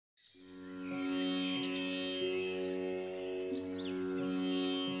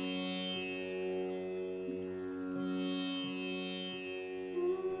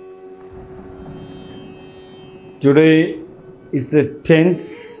Today is the 10th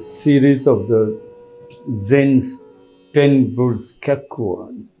series of the Zen's 10 Bulls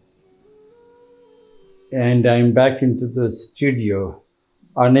Kakuan. And I'm back into the studio,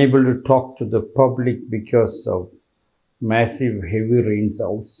 unable to talk to the public because of massive heavy rains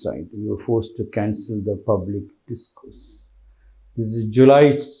outside. We were forced to cancel the public discourse. This is July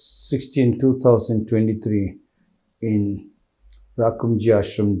 16, 2023 in Rakumjee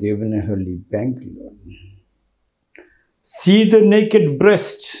Ashram, Devanahalli, Bangalore. See the naked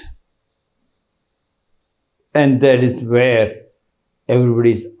breast, and that is where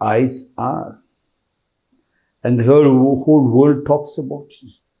everybody's eyes are. And the whole world talks about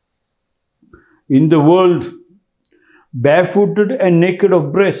it. In the world, barefooted and naked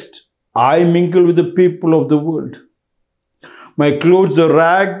of breast, I mingle with the people of the world. My clothes are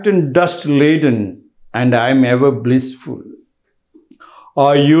ragged and dust-laden, and I am ever blissful.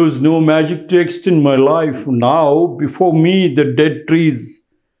 I use no magic to extend my life. Now, before me, the dead trees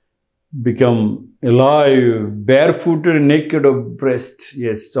become alive, barefooted and naked of breast.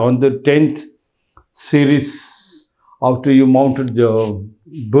 Yes, on the 10th series, after you mounted the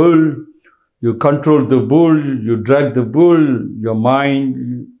bull, you control the bull, you drag the bull, your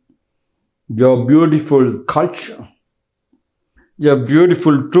mind, your beautiful culture, your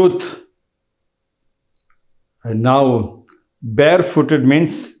beautiful truth. And now, barefooted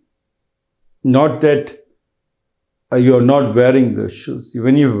means not that you are not wearing the shoes.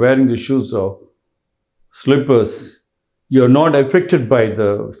 When you are wearing the shoes or slippers, you are not affected by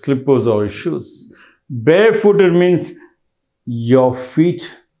the slippers or shoes. Barefooted means your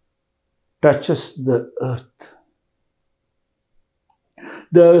feet touches the earth.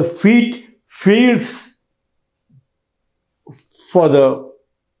 The feet feels for the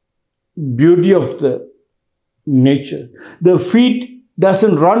beauty of the nature. The feet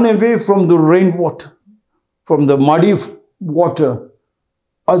doesn't run away from the rainwater, from the muddy water,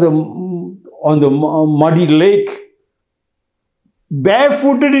 or on the muddy lake.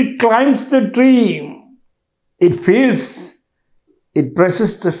 Barefooted, it climbs the tree. It feels, it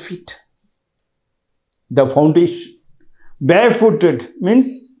presses the feet, the foundation. Barefooted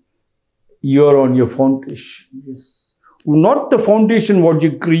means you are on your foundation. Yes. Not the foundation what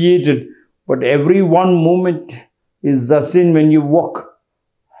you created, but every one moment is the same. When you walk,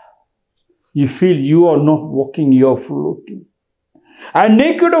 you feel you are not walking, you are floating. And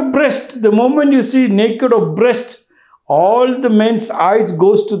naked of breast, the moment you see naked of breast, all the men's eyes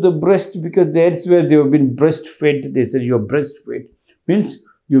goes to the breast, because that's where they have been breastfed. They said you are breastfed. Means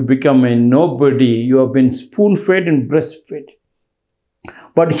you become a nobody. You have been spoon-fed and breastfed.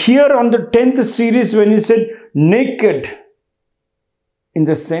 But here on the 10th series, when you said naked, in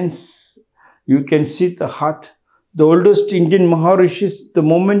the sense, you can see the heart. The oldest Indian Maharishis, the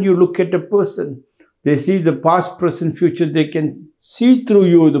moment you look at a person, they see the past, present, future. They can see through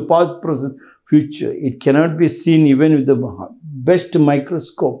you the past, present, future. It cannot be seen even with the best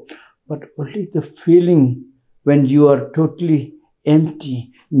microscope. But only the feeling when you are totally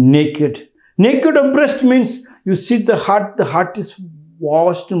empty, naked. Naked of breast means you see the heart is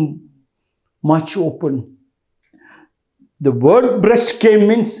vast and much open. The word breast came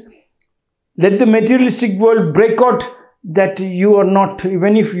means let the materialistic world break out that you are not,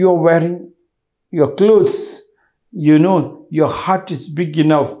 even if you are wearing your clothes, you know, your heart is big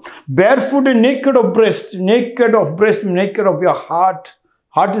enough. Barefoot and naked of breast, naked of your heart.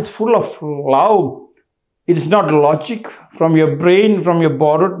 Heart is full of love. It is not logic from your brain, from your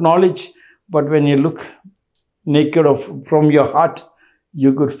borrowed knowledge, but when you look naked from your heart,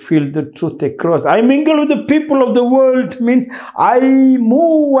 you could feel the truth across. I mingle with the people of the world means I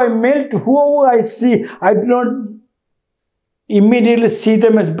move, I melt whoever I see. I do not immediately see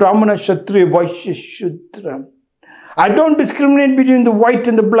them as Brahmana, Kshatriya, Vaishya, Shudra. I don't discriminate between the white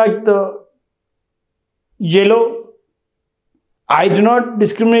and the black, the yellow. I do not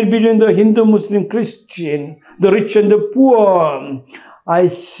discriminate between the Hindu, Muslim, Christian, the rich and the poor. I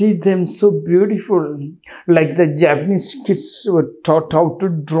see them so beautiful, like the Japanese kids were taught how to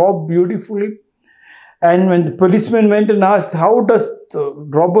draw beautifully. And when the policeman went and asked, how does the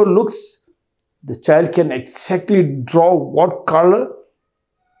robber looks? The child can exactly draw what color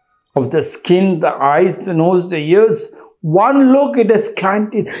of the skin, the eyes, the nose, the ears. One look, it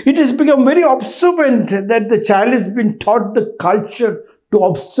has become very observant that the child has been taught the culture to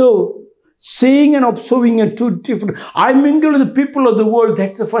observe. Seeing and observing are two different. I mingle with the people of the world.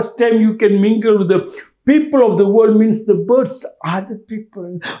 That's the first time you can mingle with the people of the world. Means the birds are the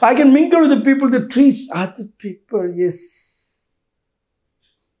people. I can mingle with the people. The trees are the people. Yes.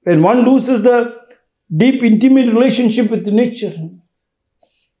 When one loses the deep, intimate relationship with nature,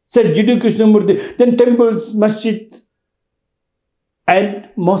 said Jiddu Krishnamurti. Then temples, masjid and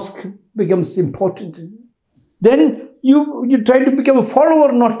mosque becomes important. Then you try to become a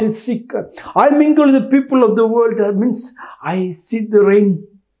follower, not a seeker. I mingle with the people of the world. That means I see the rain.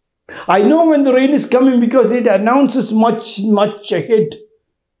 I know when the rain is coming because it announces much ahead.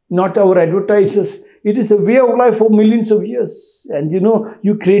 Not our advertisers. It is a way of life for millions of years. And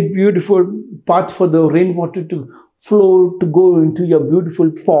you create beautiful path for the rainwater to flow, to go into your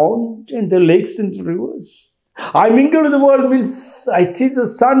beautiful pond and the lakes and rivers. I mingle with the world means I see the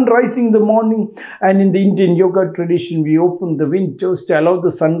sun rising in the morning, and in the Indian yoga tradition, we open the windows to allow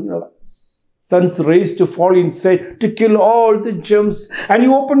the sun's rays to fall inside, to kill all the germs. And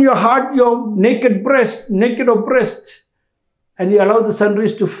you open your heart, your naked of breast, and you allow the sun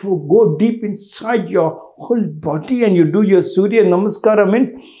rays to go deep inside your whole body, and you do your Surya Namaskara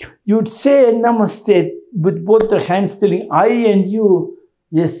means you'd say Namaste with both the hands telling I and you.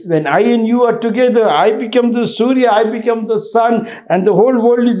 Yes, when I and you are together, I become the Surya, I become the sun, and the whole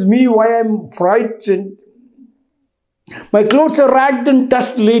world is me. Why I'm frightened? My clothes are ragged and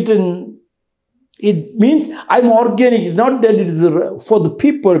dust-laden. It means I'm organic. Not that it is for the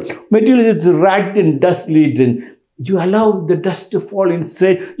people. Material is ragged and dust-laden. You allow the dust to fall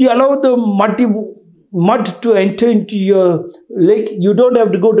inside. You allow the mud to enter into your lake. You don't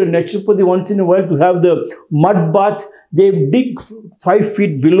have to go to Naturopathy once in a while to have the mud bath. They dig 5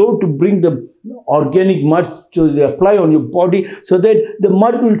 feet below to bring the organic mud to apply on your body so that the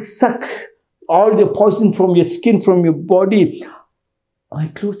mud will suck all the poison from your skin, from your body. My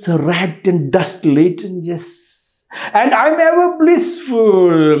clothes are ragged and dust-laden, yes. And I'm ever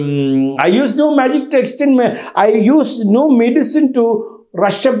blissful. I use no magic to extend I use no medicine to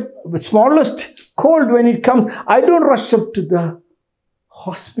rush up the smallest cold when it comes. I don't rush up to the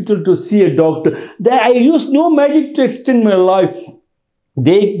hospital to see a doctor. I use no magic to extend my life.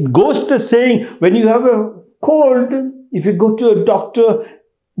 The ghost is saying, when you have a cold, if you go to a doctor,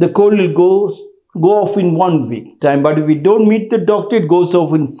 the cold will go off in 1 week time. But if we don't meet the doctor, it goes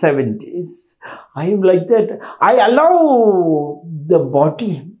off in 7 days. I am like that. I allow the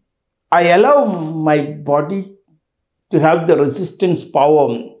body. I allow my body to have the resistance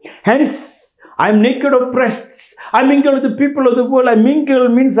power. Hence, I'm naked of breasts. I mingle with the people of the world. I mingle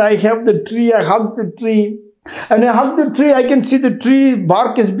means I have the tree, I hug the tree. And I hug the tree, I can see the tree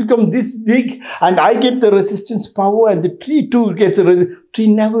bark has become this big, and I get the resistance power, and the tree too gets a resistance. Tree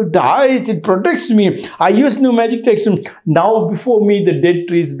never dies, it protects me. I use no magic text. Now before me, the dead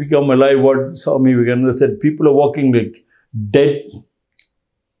trees become alive. What Swami Rakumjee said, people are walking like dead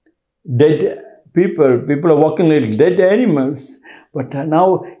people. People are walking like dead animals. But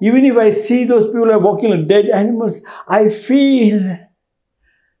now, even if I see those people are walking like dead animals, I feel,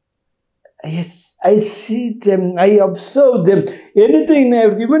 yes, I see them, I observe them. Anything,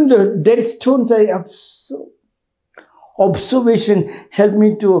 even the dead stones, I observe. Observation help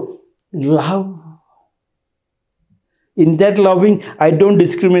me to love. In that loving, I don't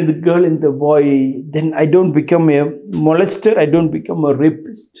discriminate the girl and the boy. Then I don't become a molester, I don't become a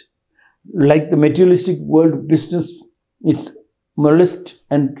rapist. Like the materialistic world, business is molest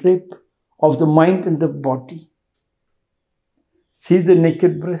and rape of the mind and the body. See the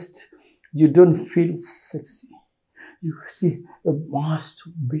naked breast, you don't feel sexy. You see a vast,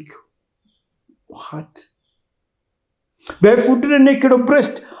 big heart. Barefooted and naked of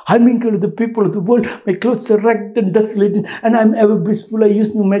breast, I mingle with the people of the world. My clothes are ragged and dust-laden, and I'm ever blissful. I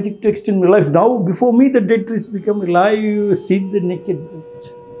use no magic to extend my life. Now, before me, the dead trees become alive. See the naked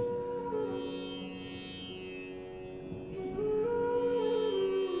breast.